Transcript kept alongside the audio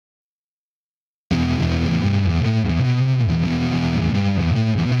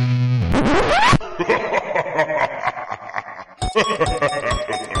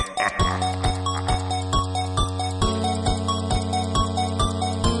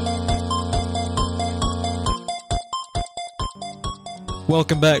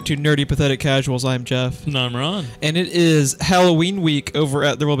Welcome back to Nerdy Pathetic Casuals. I'm Jeff. And I'm Ron. And it is Halloween week over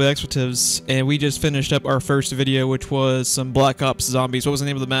at There Will Be Expletives, and we just finished up our first video, which was some Black Ops Zombies. What was the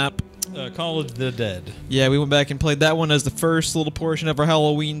name of the map? Call of the Dead. Yeah, we went back and played that one as the first little portion of our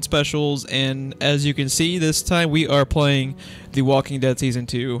Halloween specials, and as you can see, this time we are playing The Walking Dead Season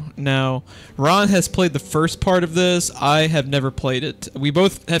 2. Now, Ron has played the first part of this. I have never played it. We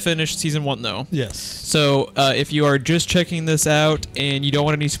both have finished Season 1, though. Yes. So, if you are just checking this out and you don't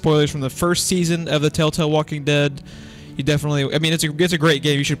want any spoilers from the first season of the TellTale Walking Dead, you definitely... I mean, it's a great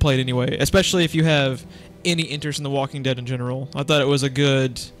game. You should play it anyway, especially if you have any interest in The Walking Dead in general. I thought it was a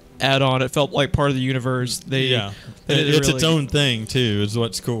good add-on. It felt like part of the universe. It's its own thing too, is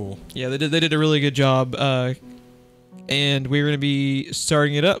what's cool. Yeah, they did a really good job, and we're going to be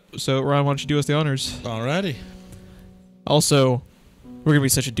starting it up. So, Ron, why don't you do us the honors? Alrighty. Also, we're going to be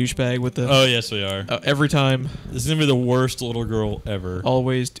such a douchebag with the... Oh, yes, we are. Every time. This is going to be the worst little girl ever.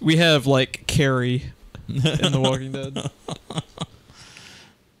 Always. We have, like, Carrie in The Walking Dead.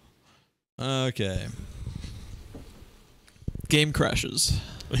 Okay. Game crashes.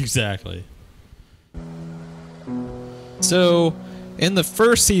 Exactly. So, in the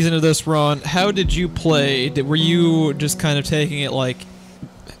first season of this, Ron, how did you play? Were you just kind of taking it like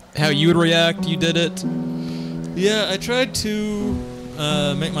how you would react? You did it? Yeah, I tried to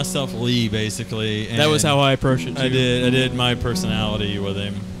make myself Lee, basically. And that was how I approached it, too. I did my personality with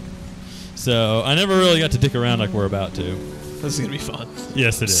him. So, I never really got to dick around like we're about to. This is going to be fun.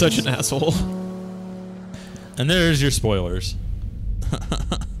 Yes, it is. Such an asshole. And there's your spoilers.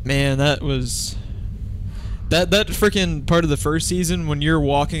 Man, that was... That freaking part of the first season when you're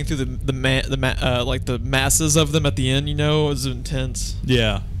walking through the masses of them at the end, you know, was intense.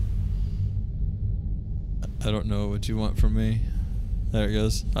 Yeah. I don't know what you want from me. There it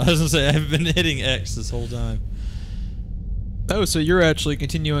goes. I was gonna say I've been hitting X this whole time. Oh, so you're actually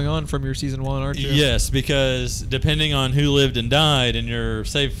continuing on from your season 1, aren't you? Yes, because depending on who lived and died in your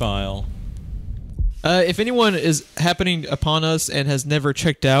save file. If anyone is happening upon us and has never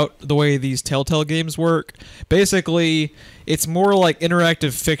checked out the way these TellTale games work, basically, it's more like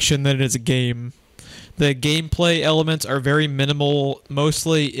interactive fiction than it is a game. The gameplay elements are very minimal.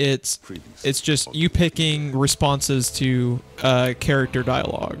 Mostly, it's just you picking responses to character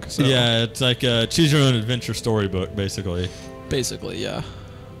dialogue. So. Yeah, it's like a choose-your-own-adventure storybook, basically. Basically, yeah.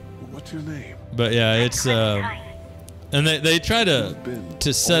 What's your name? But yeah, it's... And they try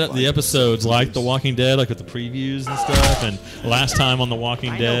to set up the episodes like The Walking Dead, like with the previews and stuff, and last time on The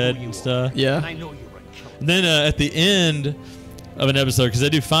Walking Dead and stuff. Yeah. And then at the end of an episode, because they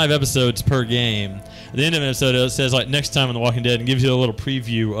do 5 episodes per game, at the end of an episode it says like next time on The Walking Dead and gives you a little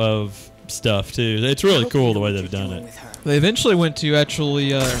preview of stuff too. It's really cool the way they've done it. They eventually went to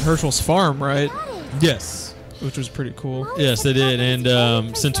actually Herschel's farm, right? Yes. Which was pretty cool. Yes, they did,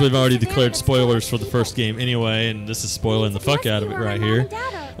 and since we've already declared spoilers for the first game anyway, and this is spoiling the fuck out of it right here,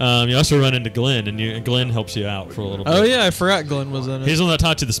 you also run into Glenn, and Glenn helps you out for a little bit. Oh yeah, I forgot Glenn was in it. He's the one that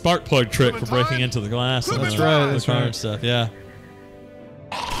taught you the spark plug trick for breaking into the glass. That's right, that's right. And stuff, yeah.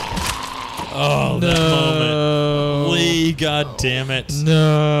 Oh, no. That moment. Lee, god damn it.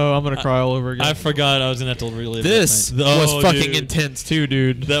 No, I'm gonna cry all over again. I forgot I was gonna have to relive this. This was fucking intense too,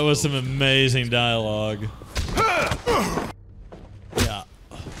 dude. That was some amazing dialogue. Yeah.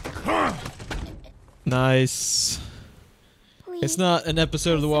 Nice. Please. It's not an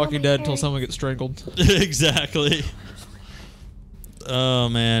episode of The Walking Dead until someone gets strangled. Exactly. Oh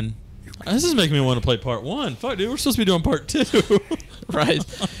man, this is making me want to play part 1. Fuck, dude, we're supposed to be doing part 2. Right.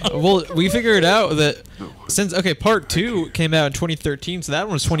 Well, we figured out that since part 2 came out in 2013, so that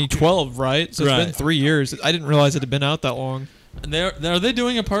one was 2012, right? So it's been 3 years. I didn't realize it had been out that long. Are they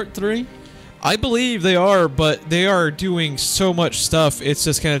doing a part 3? I believe they are, but they are doing so much stuff. It's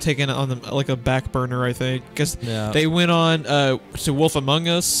just kind of taken on them like a back burner, I think, because they went on to Wolf Among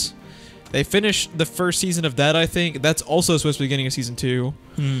Us. They finished the first season of that, I think. That's also supposed to be getting a season 2.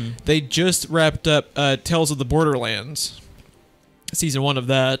 They just wrapped up Tales of the Borderlands, season 1 of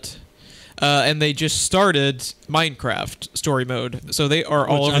that. And they just started Minecraft story mode, so they are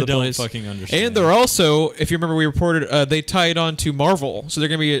all over the place. I don't fucking understand. And they're also, if you remember, we reported they tied on to Marvel, so they're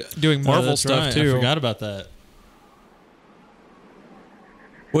going to be doing Marvel stuff too. I forgot about that.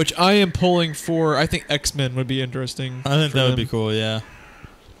 Which I am pulling for. I think X-Men would be interesting. I think that would be cool. Yeah.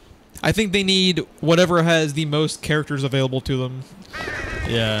 I think they need whatever has the most characters available to them.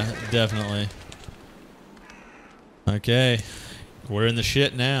 Yeah, definitely. Okay. We're in the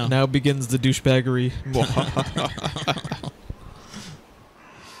shit now. Now begins the douchebaggery.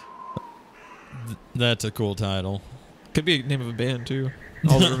 That's a cool title. Could be a name of a band too.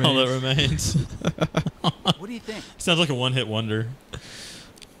 All that remains. All that remains. What do you think? Sounds like a one-hit wonder.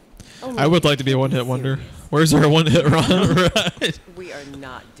 I would like to be a one-hit wonder. Where's our one-hit Ron? Right. We are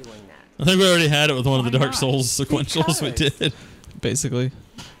not doing that. I think we already had it with one of the Why Dark not? Souls sequentials we did. Basically.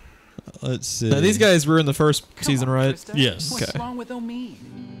 Let's see. Now, these guys were in the first Come season, on, right? Krista. Yes. What's Okay. wrong with Omid?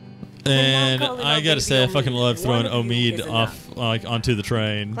 And calling I out gotta baby say, I fucking Omid. love throwing One of you Omid is off like onto the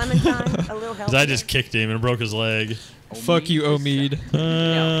train. Clementine, a little help. Because I just kicked him and broke his leg. Fuck you, Omid.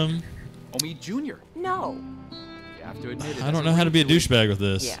 Omid Jr. No. You have to admit it. I don't know how to be a douchebag with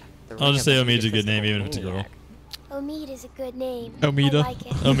this. Yeah. the I'll just say ring of Omid's a good physical name, even if it's a girl. maniac. Omid is a good name. Omida. I like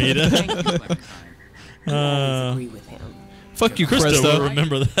it. Omida. Thank you, Clementine. I always agree with him. Fuck you, Krista will Krista.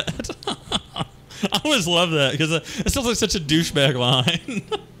 remember that. I always love that because it sounds like such a douchebag line.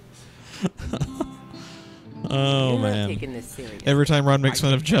 Oh You're not man. taking this serious. Every time Ron makes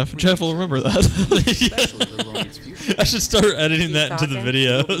fun of Jeff, Jeff will remember that. Especially the Romance future. I should start editing that into the Talking,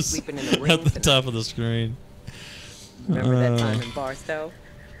 you'll be videos sleeping in the ring at the tonight. top of the screen. Remember that time in Barstow?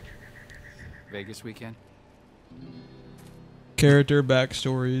 Vegas weekend. Character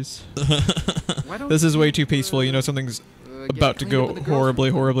backstories. Why don't This is way too you, peaceful. You know something's get about to cleaned up go with the girls horribly,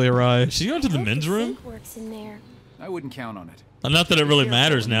 real quick? horribly awry. Should you go to the I hope men's room? sink works in there. I wouldn't count on it. Not that it really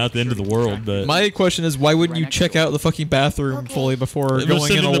matters now at the end of the world, but My question is, why wouldn't you check out the fucking bathroom Okay. fully before if we're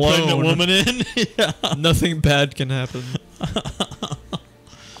going in sending the pregnant alone? woman in, yeah. Nothing bad can happen.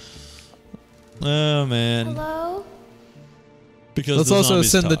 Oh man. Hello? Because Let's the also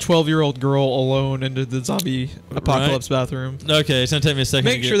zombies send the talk. 12-year-old girl alone into the zombie apocalypse bathroom. Okay, it's gonna take me a second.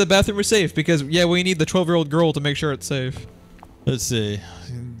 Make sure the bathroom is safe because, yeah, we need the 12-year-old girl to make sure it's safe. Let's see.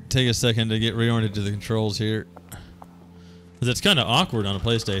 Take a second to get reoriented to the controls here. Because it's kind of awkward on a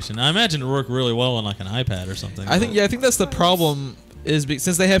PlayStation. I imagine it would work really well on like an iPad or something. I think, but- yeah, I think that's the problem. Is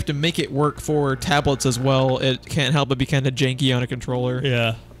since they have to make it work for tablets as well, it can't help but be kind of janky on a controller.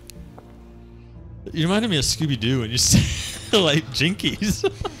 Yeah. You reminded me of Scooby Doo and you say like Jinkies.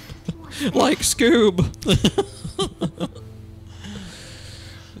 Like Scoob.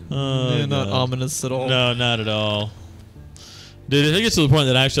 Oh, Yeah, not God. ominous at all. No, not at all. Dude, if it gets to the point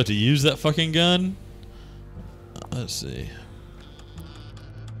that I actually have to use that fucking gun, let's see.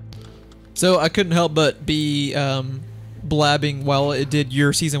 So I couldn't help but be blabbing while it did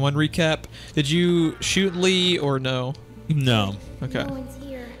your season 1 recap. Did you shoot Lee or no? No. Okay. No one's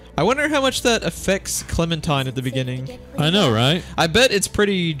here. I wonder how much that affects Clementine at the beginning. I know, right? I bet it's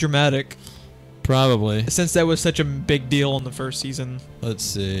pretty dramatic Probably. since that was such a big deal in the first season. Let's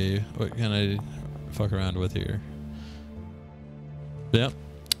see. What can I fuck around with here? Yep.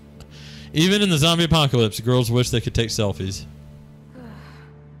 Even in the zombie apocalypse, girls wish they could take selfies.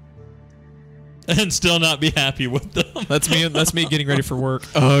 And still not be happy with them. That's me. That's me getting ready for work.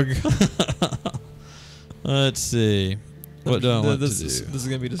 Ugh. Let's see. What do I want this to is, do? This is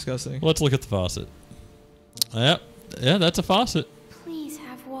gonna be disgusting. Let's look at the faucet. Yep. Yeah, that's a faucet. Please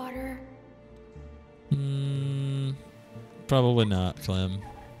have water. Probably not, Clem.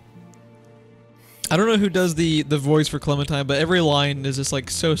 I don't know who does the voice for Clementine, but every line is just like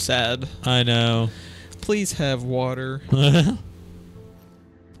so sad. I know. Please have water.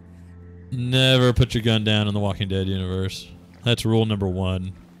 Never put your gun down in the Walking Dead universe. That's rule number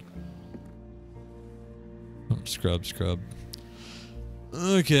 1. Oh, scrub.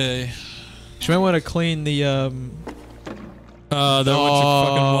 Okay. She might want to clean the That went your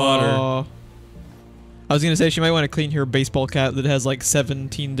fucking water. I was gonna say she might want to clean her baseball cap that has like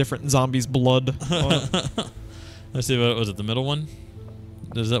 17 different zombies' blood on it. Let's see, what was it? The middle one?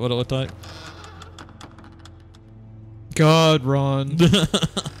 Is that what it looked like? God, Ron.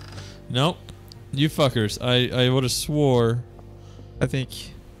 Nope. You fuckers. I would have swore. I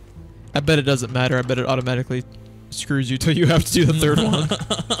bet it doesn't matter. I bet it automatically screws you till you have to do the third one.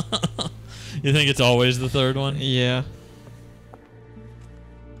 You think it's always the third one? Yeah.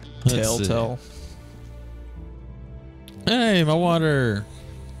 Let's see. TellTale. Hey, my water.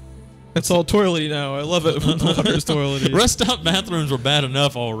 It's all toilety now. I love it when the water's toilety. Rest stop bathrooms were bad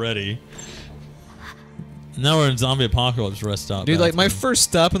enough already. Now we're in zombie apocalypse rest stop. Dude, like my bathroom. first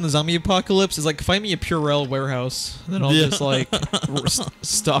stop in the zombie apocalypse is like find me a Purell warehouse, and then I'll Yeah. just like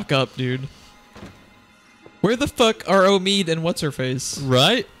stock up, dude. Where the fuck are Omid and what's her face?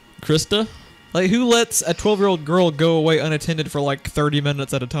 Right, Krista. Like, who lets a 12-year-old girl go away unattended for like 30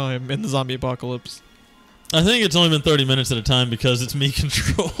 minutes at a time in the zombie apocalypse? I think it's only been 30 minutes at a time because it's me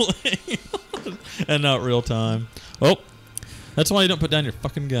controlling and not real time. Oh, that's why you don't put down your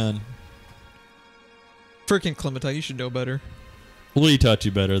fucking gun. Freaking Clementine, you should know better. Lee taught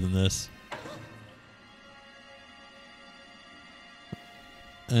you better than this.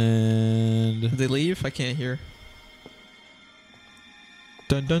 And Did they leave? I can't hear.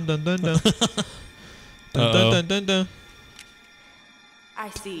 Dun dun dun dun dun. Dun dun dun dun dun. I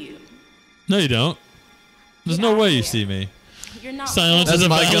see you. no, you don't. There's Get no out way of you here. see me. You're not. Silence That's is a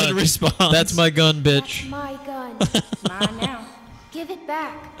my valid gun. response. That's my gun, That's bitch. my gun. mine now. Give it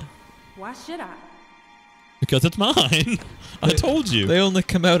back. Why should I? Because it's mine. I told you. They only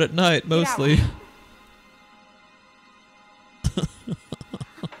come out at night, out. mostly.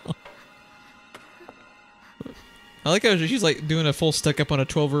 I like how she's like doing a full stick up on a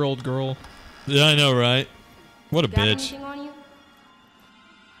 12-year-old girl. Yeah, I know, right? What a Got bitch. anything on you?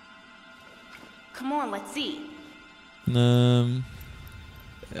 Come on, let's see. Um,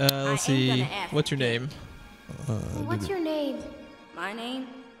 Let's ain't see. gonna ask What's your you. name? What's your name? My name?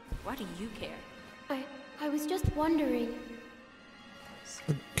 Why do you care? I was just wondering.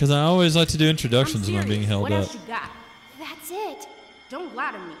 because I always like to do I'm introductions when I'm being serious. held What up. else you got? That's it. Don't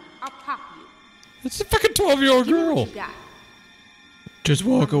lie to me. I'll pop you. It's a fucking 12-year-old Give me girl. what you got. Just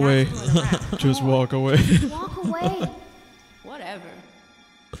walk away. I'm not fooling around. Just walk away. Walk away. Whatever.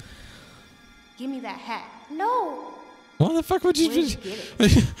 Give me that hat. No. Why the fuck would you Where'd just...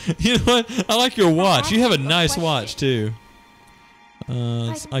 you get You know what? I like your watch. You have a asked you a nice question. watch, too.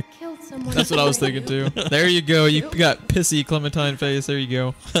 I killed someone. That's what I was thinking too. There you go. You got pissy Clementine face. There you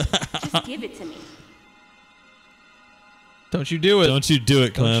go. Just give it to me. Don't you do it. Don't you do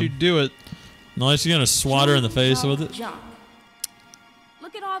it, Don't you Clem. do it. Unless you're going to swat her in the face with it. Junk.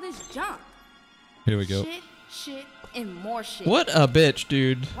 Look at all this junk. Here we go. Shit, and more shit. What a bitch,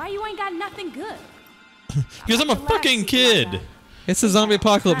 dude. Why you ain't got nothing good? Because I'm a fucking kid. It's a zombie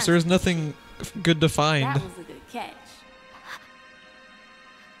apocalypse. There is nothing good to That find. was a good catch.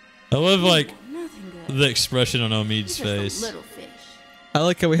 I love, like, Nothing good. the expression on You're Omid's just a face. little fish. I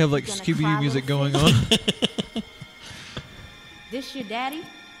like how we have like Gonna Scooby-Doo cry, music little going on. This your daddy?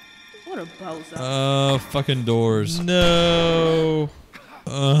 What a bozo. Oh, fucking doors. No.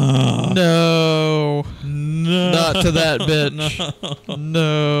 No. No. No. Not to that bitch.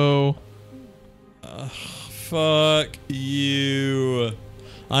 No. Fuck you.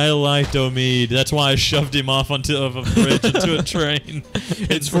 I liked Omid. That's why I shoved him off onto of a bridge into a train.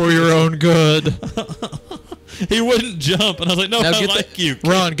 It's for your own good. He wouldn't jump, and I was like, "No, Now I get like the, you."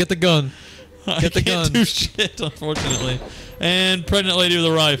 Ron, get the gun. Get the I gun. can't do shit, unfortunately. And pregnant lady with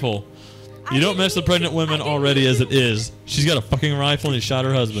a rifle. You don't mess with pregnant women already as it is. She's got a fucking rifle and he shot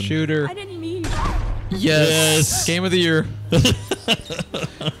her husband. Shoot her. I didn't mean Yes. Game of the year.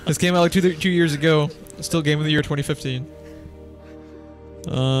 This came out like two years ago. Still game of the year 2015.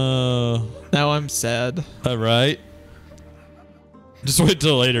 Now I'm sad. Alright. Just wait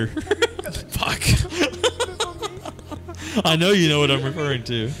till later. Fuck. I know you know what I'm referring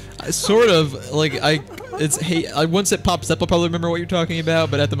to. Sort of. Like, once it pops up, I'll probably remember what you're talking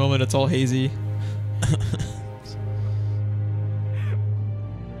about, but at the moment, it's all hazy.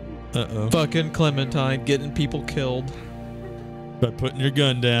 Uh-oh. Fucking Clementine getting people killed. By putting your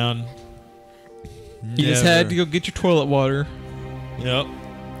gun down. You just had to go get your toilet water. Yep.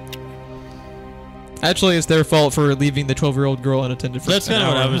 Actually, it's their fault for leaving the 12-year-old girl unattended for That's an kind of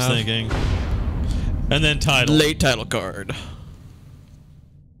what hour I and a was half. thinking. And then title. Late title card.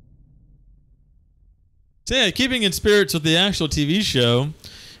 So yeah, keeping in spirits with the actual TV show,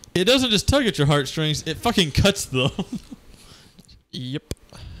 it doesn't just tug at your heartstrings, it fucking cuts them. Yep.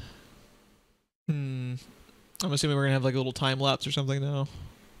 I'm assuming we're gonna have like a little time lapse or something now.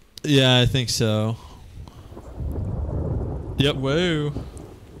 Yeah, I think so. Yep. Whoa.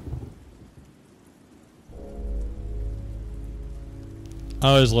 I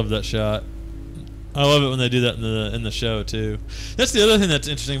always love that shot. I love it when they do that in the show too. That's the other thing that's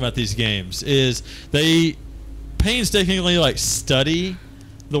interesting about these games is they painstakingly like study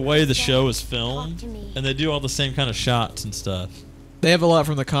the way the show is filmed, and they do all the same kind of shots and stuff. They have a lot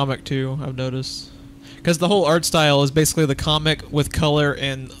from the comic too, I've noticed. Because the whole art style is basically the comic with color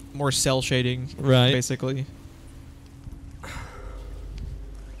and more cell shading, Right. basically. I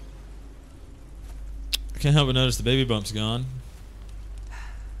can't help but notice the baby bump's gone.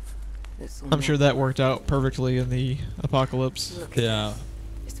 I'm sure that worked out perfectly in the apocalypse. Look at Yeah,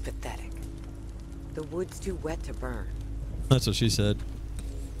 this. It's pathetic. The wood's too wet to burn. that's what she said.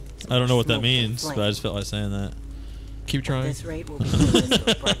 I don't know what that Smoke and means, but I flame. just felt like saying that. Keep At trying. this rate, we'll be doing this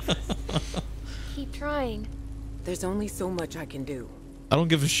for breakfast. Keep trying. There's only so much I can do. I don't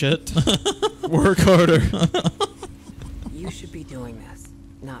give a shit. Work harder. You should be doing this,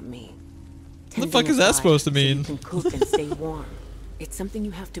 not me. What the fuck is that supposed to mean? So you can cook and stay warm. It's something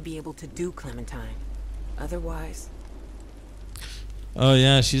you have to be able to do, Clementine. Otherwise, Oh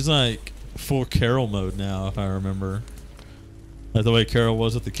yeah, she's like full Carol mode now, if I remember. Like the way Carol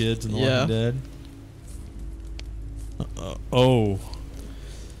was with the kids in The Walking Dead. Oh.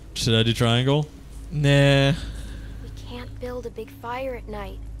 Should I do triangle? Nah. We can't build a big fire at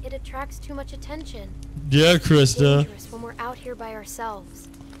night. It attracts too much attention. Yeah, It's Krista. dangerous when we're out here by ourselves.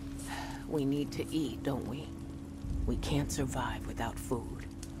 We need to eat, don't we? We can't survive without food.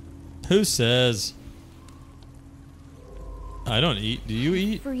 Who says? I don't eat. Do you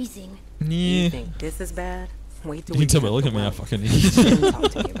eat? Freezing. You Yeah. think this is bad? Wait till You we can tell get by looking the at me, I well. fucking eat. Then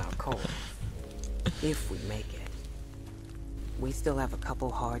talk to me about coal. If we make it. We still have a couple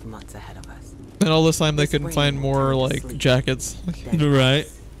hard months ahead of us. And all this time they This couldn't rain find will more turn to like sleet. jackets. Then Right.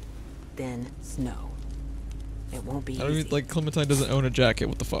 ice. Then snow. It won't be I mean, easy. like Clementine doesn't own a jacket.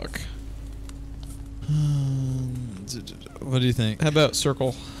 What the fuck? What do you think? How about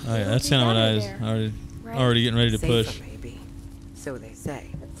circle? Oh yeah, It'll that's be kind of what I better was there, right? already getting ready to Safer, push. maybe. So they say.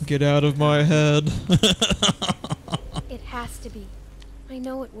 Get out of my head. It has to be. I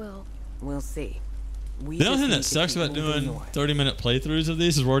know it will. We'll see. We The only just thing need that to sucks keep about moving doing north. 30-minute playthroughs of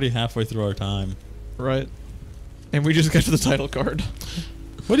these is we're already halfway through our time. Right. And we just got to the title card.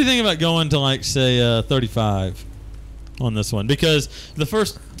 What do you think about going to like say 35 on this one? Because the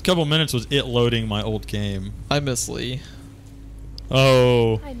first couple minutes was it loading my old game. I miss Lee.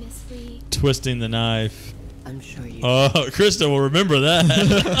 Oh, I miss Lee. twisting the knife. I'm sure you. Oh, Krista will remember that.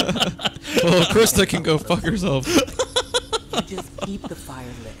 Well, Krista can go fuck herself. You just keep the fire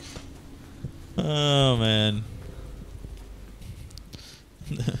lit. Oh man.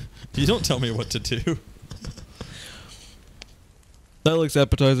 You don't tell me what to do, That looks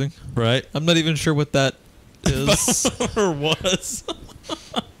appetizing. right? I'm not even sure what that is. Or was.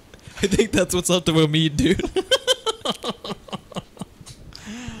 I think that's what's up to Omid, dude.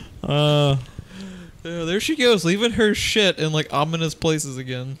 Yeah, there she goes, leaving her shit in like ominous places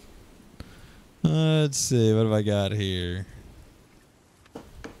again. Let's see, what have I got here?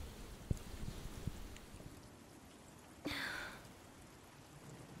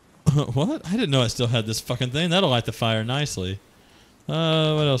 What? I didn't know I still had this fucking thing. That'll light the fire nicely. What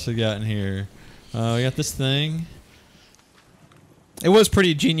else we got in here? We got this thing. It was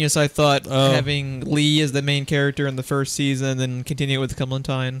pretty genius, I thought, Oh. having Lee as the main character in the first season, then continue it with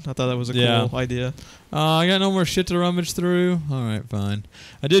Clementine. I thought that was a Yeah. cool idea. I got no more shit to rummage through. All right, fine.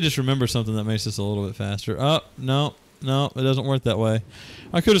 I did just remember something that makes this a little bit faster. Oh, no, it doesn't work that way.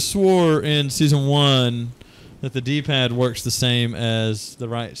 I could have swore in season 1 that the D-pad works the same as the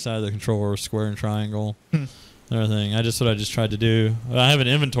right side of the controller, square and triangle, and everything. That's what I just tried to do. I have an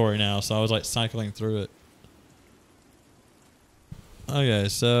inventory now, so I was like cycling through it. Okay,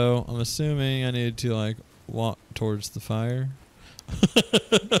 so I'm assuming I need to like walk towards the fire.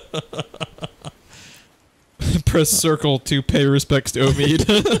 Press circle to pay respects to Omid.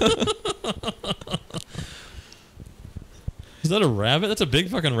 Is that a rabbit? That's a big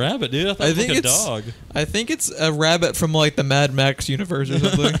fucking rabbit, dude. I thought I it was think like a it's- dog. I think it's a rabbit from like the Mad Max universe or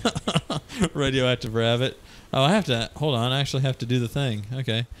something. Radioactive rabbit. Oh, I have to. Hold on. I actually have to do the thing.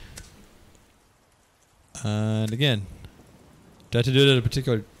 Okay. And again. Do I have to do it at a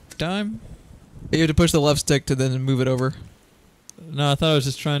particular time? You have to push the left stick to then move it over. No, I thought I was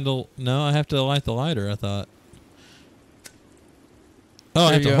just trying to. No, I have to light the lighter, I thought. Oh, I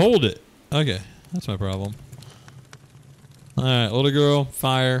There have you to go. hold it. Okay. That's my problem. Alright, little girl,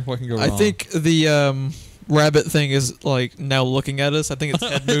 fire. What can go wrong? I think the rabbit thing is like now looking at us. I think its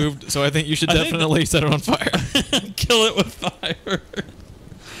head moved, so I think you should I think definitely set it on fire. Kill it with fire.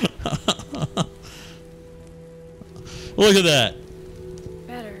 Look at that.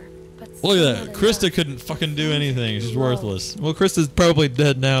 Better, but Look still at that. not Krista enough. couldn't fucking do anything. She's worthless. Well, Krista's probably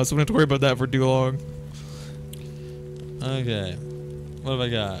dead now, so we don't have to worry about that for too long. Okay. What have I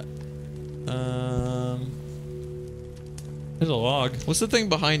got? There's a log. What's the thing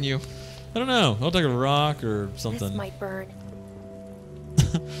behind you? I don't know. I'll take a rock or This something. might burn.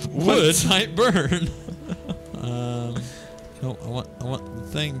 Wood might burn. No, I want the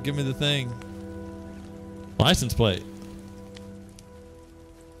thing. Give me the thing. License plate.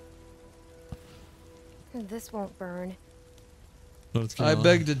 This won't burn. What's I going on?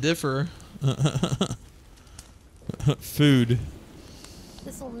 beg to differ. Food.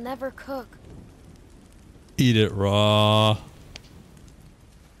 This'll never cook. Eat it raw.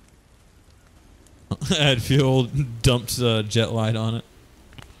 Add fuel. Dumps jet light on it.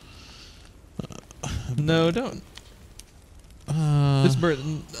 No, don't. This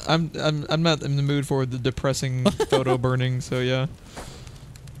burn. I'm not in the mood for the depressing photo burning. So yeah.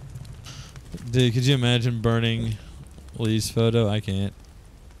 Dude, could you imagine burning Lee's photo? I can't.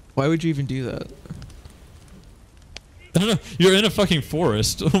 Why would you even do that? don't know. You're in a fucking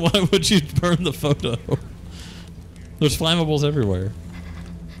forest. Why would you burn the photo? There's flammables everywhere.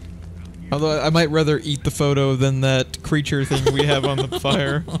 Although I might rather eat the photo than that creature thing we have on the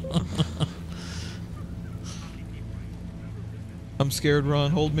fire. I'm scared,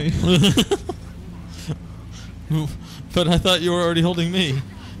 Ron. Hold me. But I thought you were already holding me.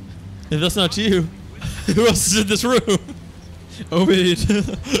 If that's not you, who else is in this room? Omid.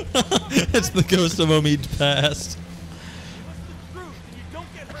 It's the ghost of Omid past.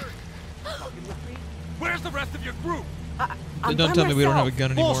 Where's the rest of your group? Don't tell me we don't have a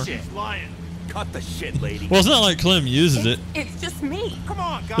gun anymore. Bullshit, lying. Cut the shit, lady. Well, it's not like Clem uses it. It's just me. Come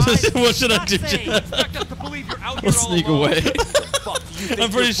on, guys. What should I do? You expect us to believe you're out here We'll sneak all alone? away. Fuck, you think I'm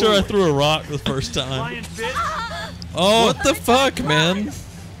pretty you're sure I fooling? threw a rock the first time. Lying bitch. Oh, What the fuck, man?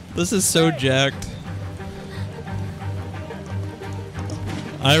 This is so jacked.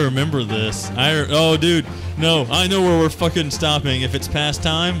 I remember this. Oh, dude. No, I know where we're fucking stopping. If it's past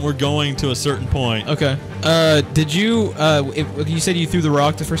time, we're going to a certain point. Okay. Did you? You said you threw the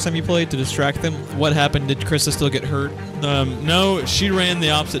rock the first time you played to distract them. What happened? Did Krista still get hurt? No, she ran the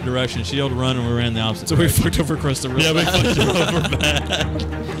opposite direction. She yelled run, and we ran the opposite So we direction. fucked over Krista. Real Yeah, we bad. fucked her over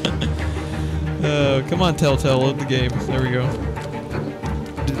bad. Come on, TellTale, load the game. There we go.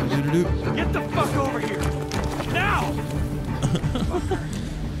 Get the fuck over here. Now.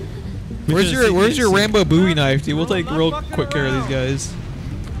 Where's your Rambo Bowie knife, dude? We'll take real quick care of these guys.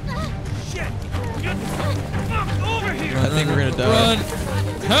 Shit. Get the fuck over here. I think we're gonna die. Run!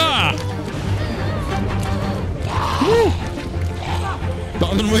 Ha! Woo!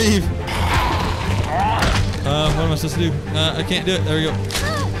 Bob and weave. What am I supposed to do? I can't do it. There we go.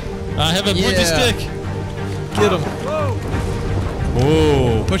 I have a pointy stick. Get him.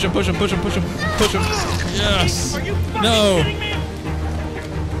 Whoa. Push him, push him, push him, push him, push him. Yes. Are you fucking No. kidding me?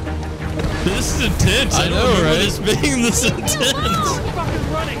 This is intense. I I know, don't remember right? this being this intense. Fucking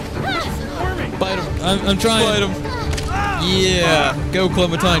running. Squirming. Bite him. I'm trying. Bite him. Yeah. Go,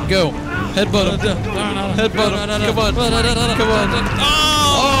 Clementine, go. Headbutt him. Headbutt him. Come on. Come on.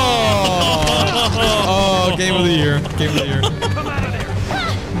 Oh, game of the year. Game of the year. Come out of there.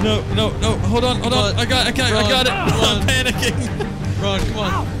 No. Hold on. on. I got it. Run. I'm panicking. Ron, come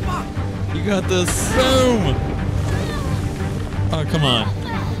on. You got this. Boom. Oh, come on.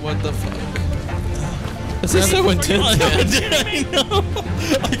 What the fuck? This is so intense, man. I know.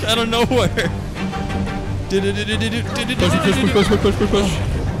 Like out of nowhere. Push.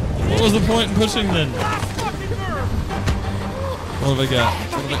 What was the point in pushing then? What have I got?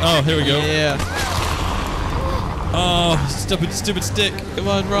 Oh, here we go. Yeah. Oh, stupid stick. Come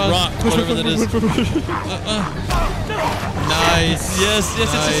on, Ron. Rock, whatever that is. Nice. Yes.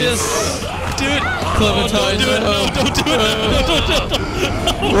 Do it. Clementine. Don't do it.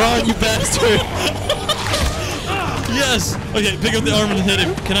 No. Ron, you bastard. Yes. Okay, pick up the arm and hit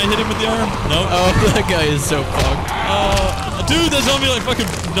him. Can I hit him with the arm? No. Oh, that guy is so fucked. Dude, that zombie like fucking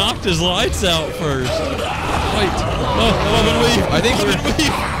knocked his lights out first. Wait. Oh, Bob and weave. I think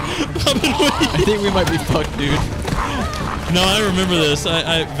Bob and weave. I think we might be fucked, dude. No, I remember this.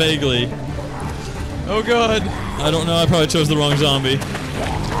 I vaguely. Oh god. I don't know. I probably chose the wrong zombie.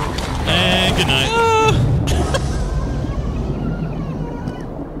 And good night.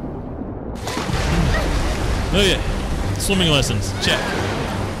 Okay. Swimming lessons. Check.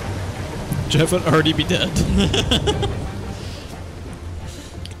 Jeff would already be dead.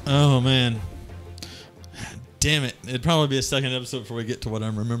 Oh man. Damn it. It'd probably be a second episode before we get to what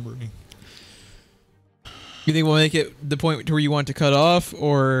I'm remembering. You think we'll make it the point to where you want to cut off,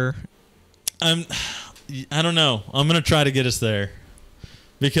 or? I don't know. I'm gonna try to get us there.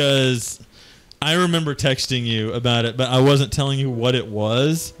 Because I remember texting you about it, but I wasn't telling you what it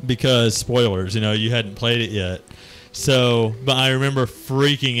was because spoilers, you hadn't played it yet. So, but I remember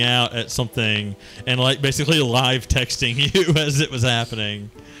freaking out at something and like basically live texting you as it was happening.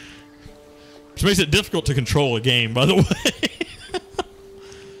 Which makes it difficult to control a game, by the way.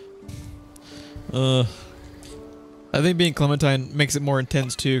 I think being Clementine makes it more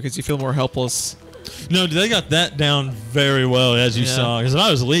intense too, because you feel more helpless. No, they got that down very well, as you Yeah. saw. Because if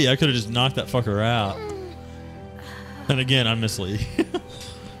I was Lee, I could have just knocked that fucker out. And again, I miss Lee.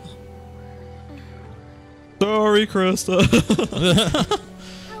 Sorry, Krista.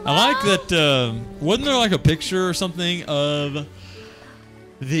 I like that. Wasn't there like a picture or something of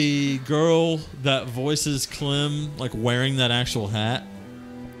the girl that voices Clem, like wearing that actual hat?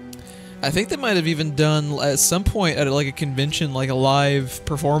 I think they might have even done at some point at like a convention, like a live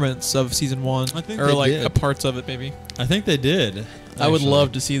performance of season 1, I think or they like did. a parts of it, maybe. I think they did. I would actually.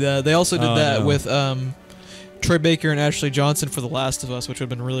 love to see that. They also did Oh, that no. with Troy Baker and Ashley Johnson for The Last of Us, which would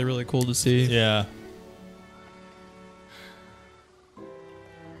have been really, really cool to see. Yeah.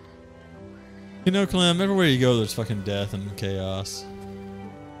 You know, Clem, everywhere you go, there's fucking death and chaos.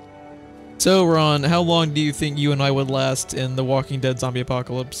 So, Ron, how long do you think you and I would last in the Walking Dead zombie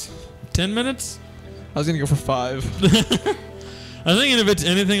apocalypse? 10 minutes? I was gonna go for 5. I think if it's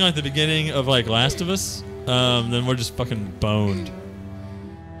anything like the beginning of like Last of Us, then we're just fucking boned.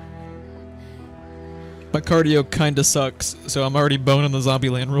 My cardio kinda sucks, so I'm already boning the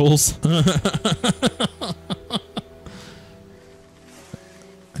Zombieland rules.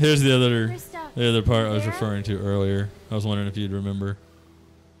 Here's the other Krista, part I was there? referring to earlier. I was wondering if you'd remember.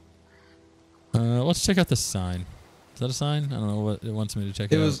 Let's check out this sign. Is that a sign? I don't know what it wants me to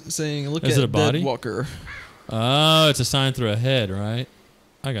check It out. was saying, look Is at it a body? Dead Walker. Oh, it's a sign through a head, right?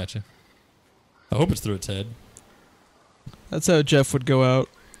 I gotcha. I hope it's through its head. That's how Geoff would go out.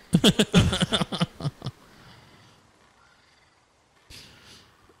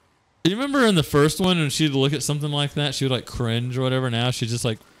 You remember in the first one when she'd look at something like that, she would like cringe or whatever. Now she's just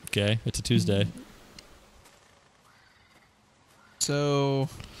like, okay, it's a Tuesday. So,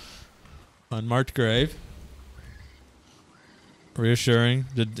 Unmarked grave. Reassuring.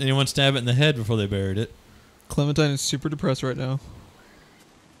 Did anyone stab it in the head before they buried it? Clementine is super depressed right now.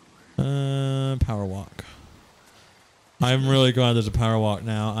 Power walk. I'm really glad there's a power walk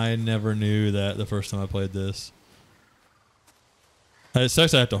now. I never knew that the first time I played this. It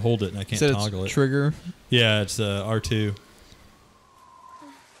sucks I have to hold it and I can't Said toggle it's it. trigger. Yeah, it's R2.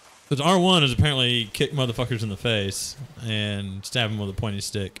 Because R1 is apparently kick motherfuckers in the face and stab them with a pointy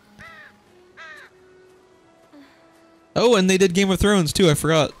stick. Oh, and they did Game of Thrones too. I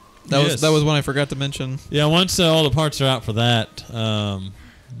forgot. Yes. That was one I forgot to mention. Yeah, once all the parts are out for that,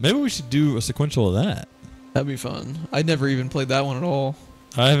 maybe we should do a sequential of that. That'd be fun. I never even played that one at all.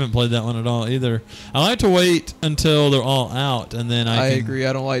 I haven't played that one at all either. I like to wait until they're all out and then I can, agree.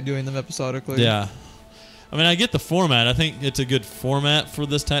 I don't like doing them episodically. Yeah. I mean, I get the format. I think it's a good format for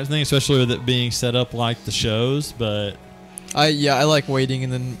this type of thing, especially with it being set up like the shows, but I like waiting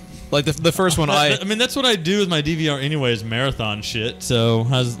and then like the first one I mean, that's what I do with my DVR anyway, is marathon shit. So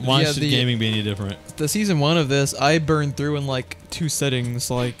why should gaming be any different? The season 1 of this, I burned through in like 2 settings,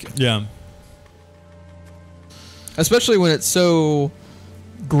 like yeah. Especially when it's so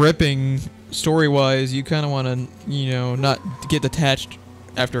gripping story-wise, you kind of want to, not get detached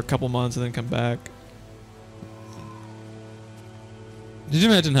after a couple months and then come back. Did you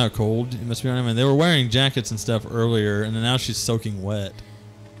imagine how cold it must be? I mean, they were wearing jackets and stuff earlier, and then now she's soaking wet.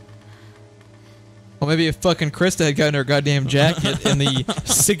 Well, maybe if fucking Krista had gotten her goddamn jacket in the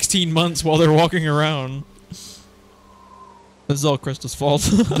 16 months while they're walking around. This is all Krista's fault.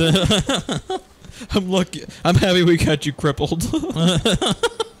 I'm lucky. I'm happy we got you crippled.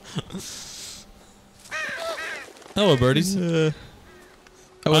 Hello, birdies. I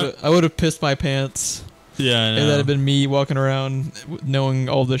would have pissed my pants. Yeah, I know. If that had been me walking around knowing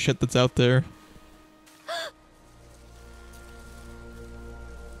all the shit that's out there.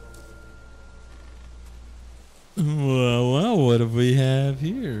 Well, what do we have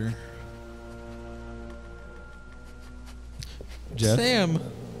here? Jeff? Sam.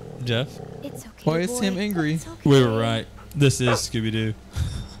 Jeff? It's okay. Why is boy. Sam angry? It's okay. We were right. This is Scooby-Doo.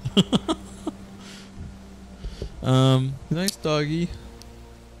 Nice doggy.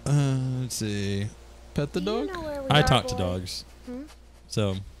 Let's see. Pet the Do you dog? know where we I are, talk to boy? dogs. Hmm?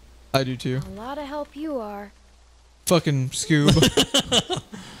 So. I do too. A lot of help you are. Fucking Scoob.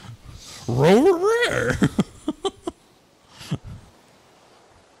 Roll rare.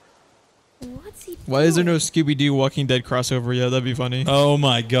 What's he Why is there no doing? Scooby-Doo Walking Dead crossover yet? That'd be funny. Oh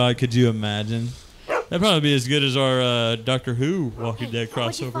my god, could you imagine? That'd probably be as good as our Doctor Who Walking Dead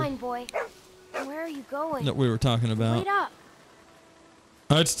What'd you crossover find, boy? Where are you going? that we were talking about. Wait up.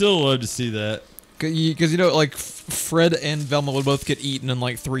 I'd still love to see that. Because like Fred and Velma would both get eaten in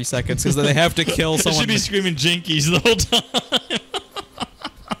like 3 seconds because they have to kill I someone. should be screaming Jinkies the whole time.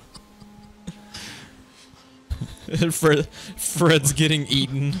 Fred's getting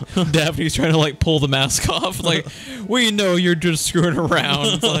eaten. Daphne's trying to like pull the mask off. Like, we know you're just screwing around.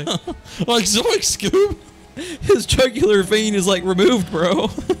 It's like, Like Zoic Scoob. his jugular vein is like removed, bro.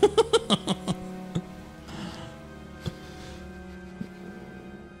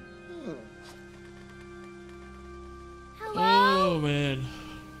 Oh man.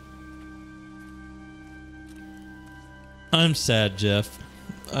 I'm sad, Jeff.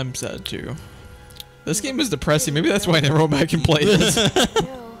 I'm sad too. This game is depressing. Maybe that's why I never went back and played this.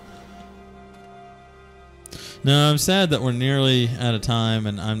 No. No, I'm sad that we're nearly out of time,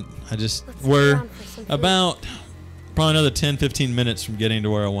 and Let's sit we're down for some food. about probably another 10-15 minutes from getting to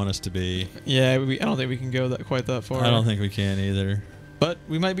where I want us to be. Yeah, I don't think we can go quite that far. I don't think we can either. But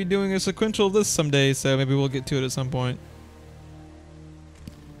we might be doing a sequential of this someday, so maybe we'll get to it at some point.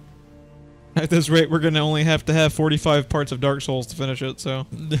 At this rate, we're gonna only have to have 45 parts of Dark Souls to finish it. So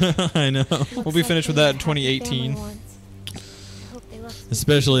I know. We'll be finished with that in 2018.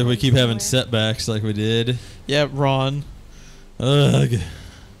 Especially if we keep having setbacks like we did. Yeah, Ron. Ugh.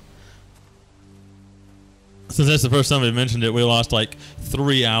 Since that's the first time we mentioned it, we lost like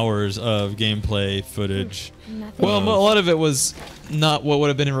 3 hours of gameplay footage. Well, a lot of it was not what would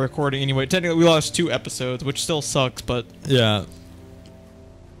have been in recording anyway. Technically, we lost 2 episodes, which still sucks, but yeah.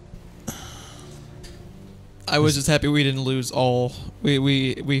 I was just happy we didn't lose all.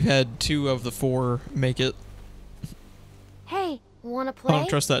 We had 2 of the 4 make it. Hey, wanna play? I don't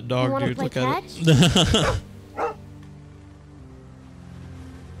trust that dog, dude. Look at it.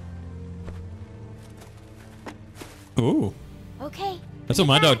 Ooh. Okay. That's what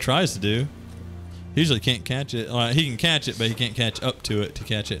my dog tries to do. He usually can't catch it. He can catch it, but he can't catch up to it to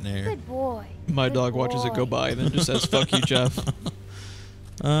catch it in the air. Good boy. My dog watches it go by and then just says, "Fuck you, Jeff."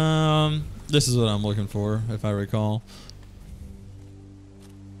 This is what I'm looking for, if I recall.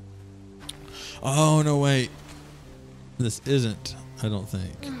 Oh no, wait. This isn't. I don't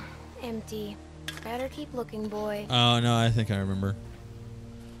think. Empty. Better keep looking, boy. Oh no, I think I remember.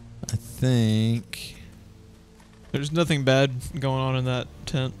 I think. There's nothing bad going on in that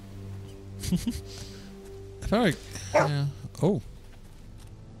tent. If I, yeah. Oh.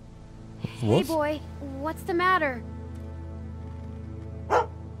 Woof. Hey, boy. What's the matter?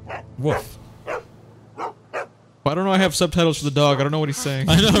 Woof. Why don't I have subtitles for the dog? I don't know what he's saying.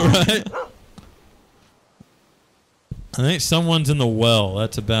 I know, right? I think someone's in the well.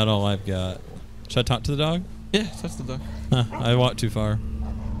 That's about all I've got. Should I talk to the dog? Yeah, that's the dog. Huh, I walked too far.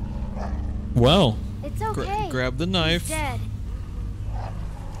 Well. It's okay. Grab the knife. He's dead.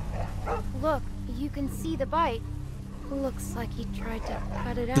 Look, you can see the bite. Looks like he tried to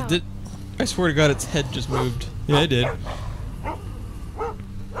cut it out. I swear to God, its head just moved. Yeah, it did.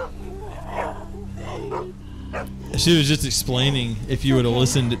 She was just explaining if you would have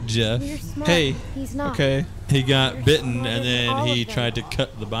listened to Jeff. You're smart. Hey. He's not. Okay. He got bitten and then all he of them. tried to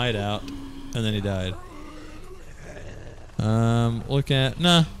cut the bite out and then he died. Look at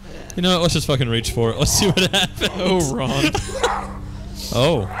nah. You know what? Let's just fucking reach for it. Let's see what happens. Oh, Ron.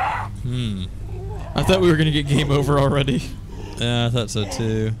 Oh. I thought we were gonna get game over already. Yeah, I thought so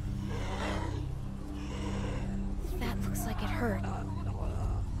too. That looks like it hurt.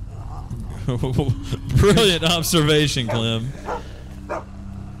 Brilliant observation, Clem.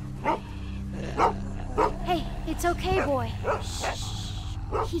 Hey, it's okay, boy. Shh.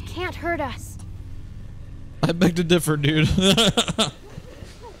 He can't hurt us. I beg to differ, dude.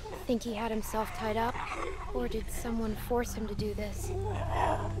 Think he had himself tied up? Or did someone force him to do this?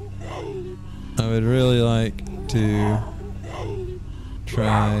 I would really like to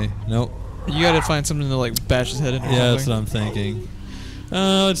try. Nope. You gotta find something to like bash his head into. Yeah, that's what I'm thinking.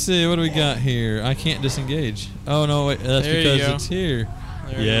 Let's see. What do we got here? I can't disengage. Oh no, wait. That's There you because go. it's here.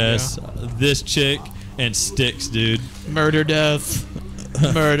 There Yes, this chick and sticks, dude. Murder, death.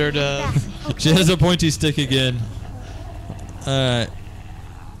 Murder, death. She has a pointy stick again. Alright.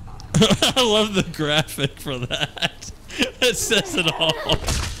 I love the graphic for that. It says it all.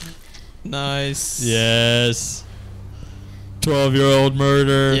 Nice. Yes. 12-year-old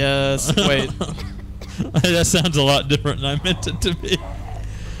murder. Yes. Wait. That sounds a lot different than I meant it to be.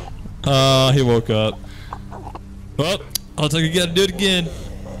 He woke up. Well, looks like you gotta do it again.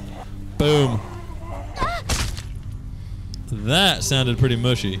 Boom. That sounded pretty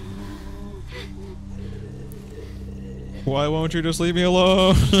mushy. Why won't you just leave me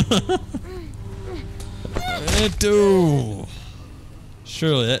alone? Do.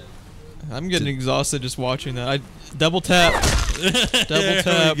 Surely that. I'm getting exhausted just watching that. I double tap. Double There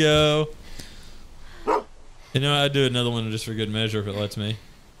tap. we go. You know, I'd do another one just for good measure if it lets me.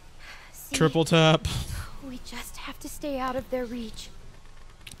 See, Triple tap. we just have to stay out of their reach.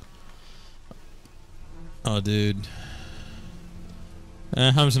 Oh, dude.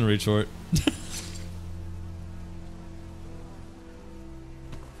 I'm just gonna reach for it.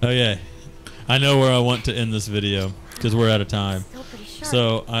 Okay. I know where I want to end this video because we're out of time. Still pretty sharp.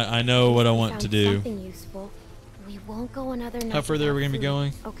 So I know what I want to Found do. Something useful. We won't go another night. How further are we gonna be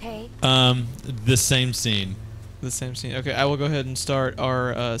going? Okay. The same scene. The same scene. Okay, I will go ahead and start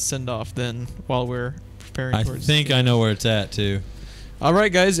our send off then while we're preparing. I towards think I know where it's at too. All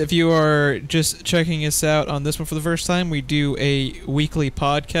right, guys. If you are just checking us out on this one for the first time, we do a weekly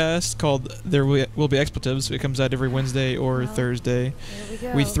podcast called "There Will Be Expletives." It comes out every Wednesday or Thursday. Here we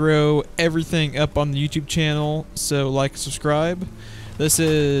go. We throw everything up on the YouTube channel, so like, subscribe. This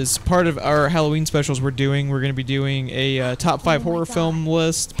is part of our Halloween specials we're doing. We're going to be doing a top 5 horror film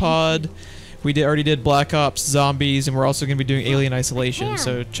list pod. We already did Black Ops Zombies, and we're also going to be doing Alien Isolation.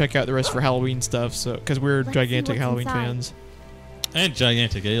 So check out the rest for Halloween stuff. So because we're gigantic Halloween fans and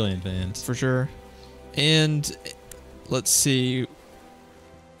gigantic Alien fans for sure. And let's see.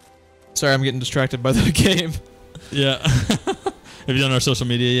 Sorry, I'm getting distracted by the game. Yeah. Have you done our social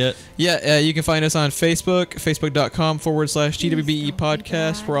media yet? Yeah, you can find us on Facebook, facebook.com/TWBE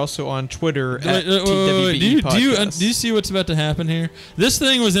podcast. We're also on Twitter at TWBE podcast. Do you see what's about to happen here? This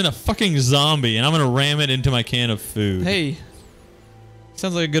thing was in a fucking zombie, and I'm going to ram it into my can of food. Hey.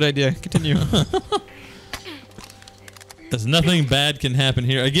 Sounds like a good idea. Continue. There's nothing bad can happen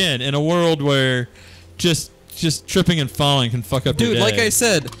here. Again, in a world where just tripping and falling can fuck up your day. Dude, like I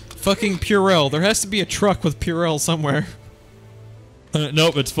said, fucking Purell. There has to be a truck with Purell somewhere.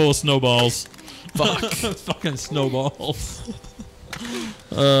 Nope, it's full of snowballs. Fuck. Fucking snowballs.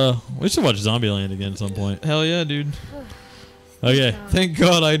 We should watch Zombieland again at some point. Hell yeah, dude. Okay. Thank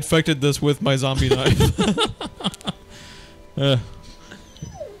God I infected this with my zombie knife.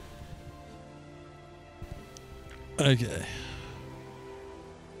 Okay.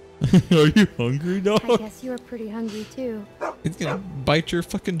 Are you hungry, dog? I guess you were pretty hungry too. It's gonna bite your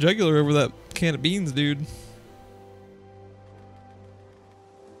fucking jugular over that can of beans, dude.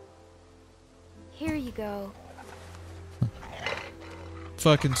 Here you go.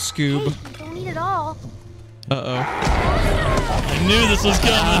 Fucking Scoob. Hey, don't eat it all. Uh-oh. I knew this was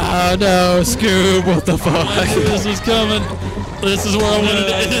coming. Oh no, Scoob, what the fuck? I knew this was coming. This is where I wanted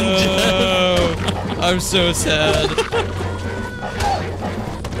to end, Geoff. I'm so sad.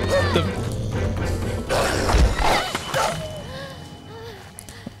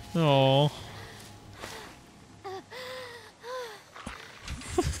 Oh.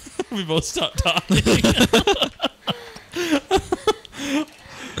 We both stopped talking.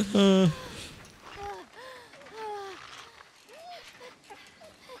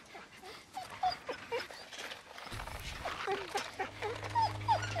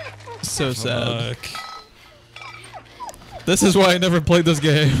 So sad. This is why I never played this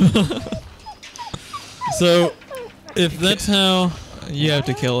game. So, if that's how... You have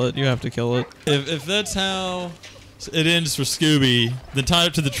to kill it. You have to kill it. If that's how it ends for Scooby, then tied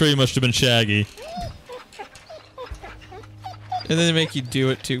up to the tree must have been Shaggy. And then they make you do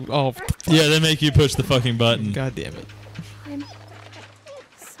it too. Oh, yeah, they make you push the fucking button. God damn it. I'm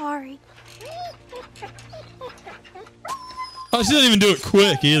sorry. Oh, she didn't even do it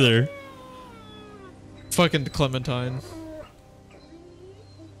quick either. Fucking Clementine.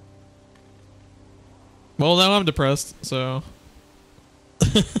 Well, now I'm depressed, so...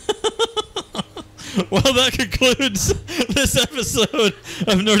 Well, that concludes this episode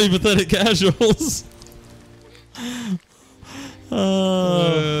of Nerdy Pathetic Casuals.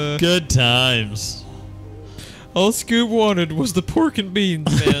 Good times. All Scoob wanted was the pork and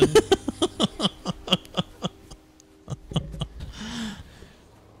beans, man.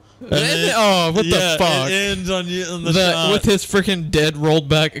 Oh, what the fuck? It ends on you on the shot. With his freaking dead rolled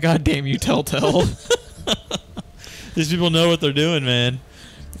back. God damn you, TellTale. These people know what they're doing, man.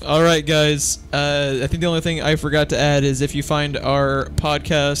 All right, guys. I think the only thing I forgot to add is if you find our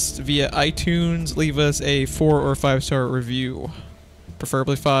podcast via iTunes, leave us a 4 or 5 star review.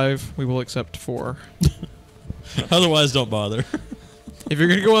 Preferably 5. We will accept 4. Otherwise, don't bother. If you're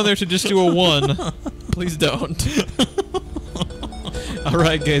gonna go on there to just do a 1, please don't. All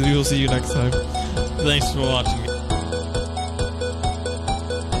right, guys. We will see you next time. Thanks for watching.